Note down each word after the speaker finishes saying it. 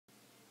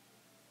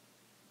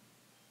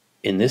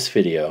In this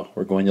video,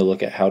 we're going to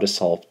look at how to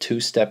solve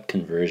two-step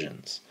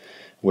conversions,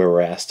 where we're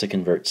asked to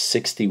convert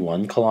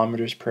 61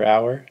 kilometers per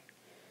hour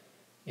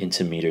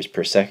into meters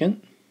per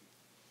second,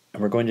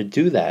 and we're going to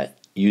do that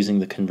using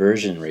the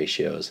conversion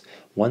ratios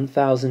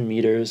 1,000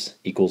 meters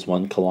equals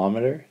 1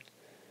 kilometer,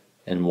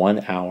 and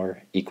 1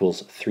 hour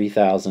equals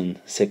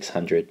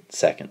 3,600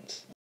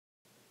 seconds.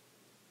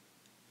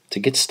 To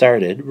get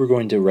started, we're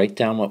going to write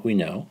down what we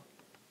know.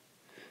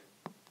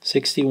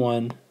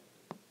 61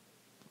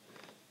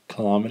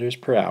 kilometers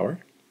per hour,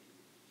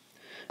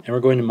 and we're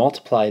going to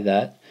multiply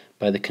that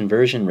by the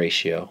conversion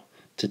ratio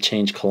to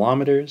change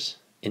kilometers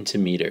into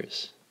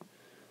meters.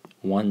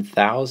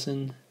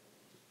 1,000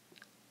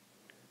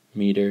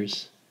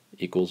 meters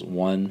equals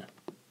 1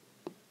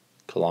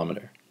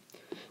 kilometer,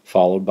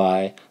 followed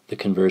by the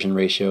conversion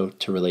ratio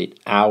to relate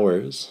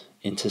hours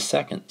into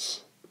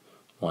seconds.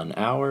 1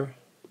 hour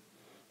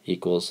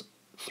equals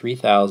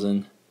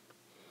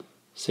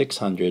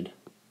 3,600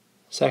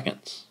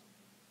 seconds.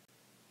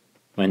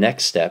 My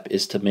next step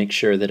is to make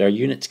sure that our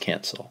units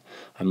cancel.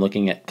 I'm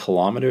looking at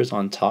kilometers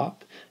on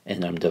top,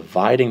 and I'm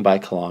dividing by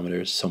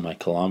kilometers so my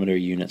kilometer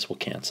units will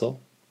cancel.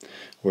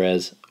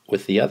 Whereas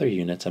with the other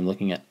units, I'm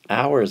looking at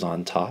hours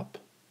on top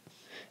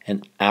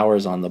and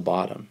hours on the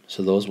bottom,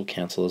 so those will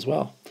cancel as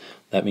well.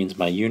 That means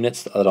my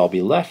units that I'll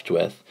be left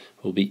with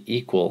will be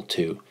equal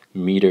to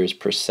meters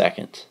per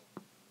second,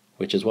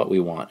 which is what we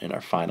want in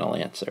our final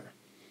answer.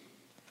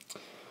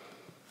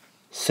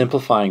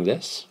 Simplifying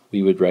this,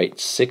 we would write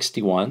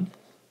 61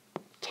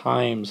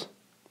 times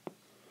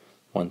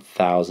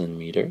 1,000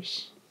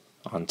 meters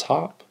on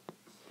top.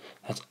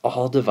 That's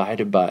all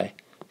divided by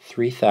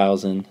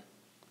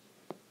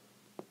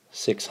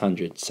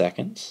 3,600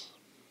 seconds.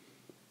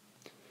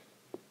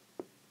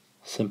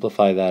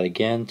 Simplify that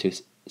again to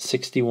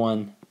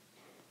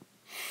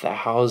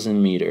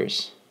 61,000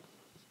 meters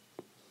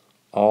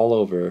all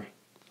over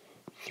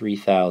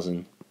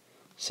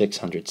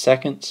 3,600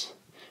 seconds,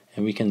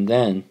 and we can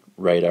then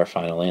write our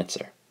final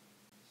answer.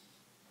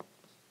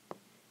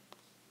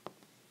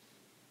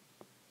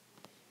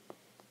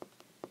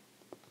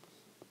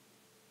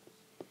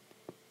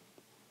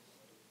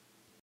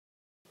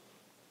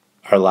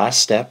 Our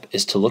last step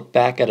is to look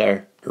back at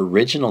our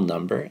original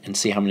number and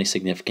see how many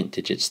significant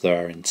digits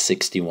there are in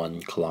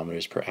 61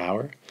 kilometers per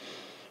hour,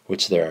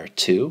 which there are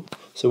 2.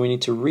 So we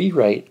need to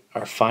rewrite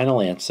our final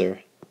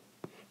answer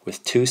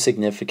with 2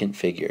 significant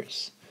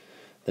figures.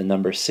 The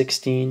number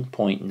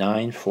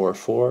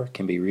 16.944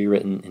 can be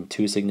rewritten in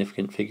 2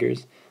 significant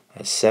figures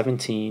as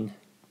 17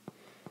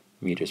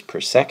 meters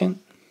per second.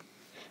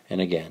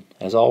 And again,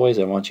 as always,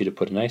 I want you to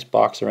put a nice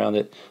box around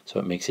it so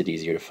it makes it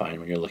easier to find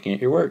when you're looking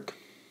at your work.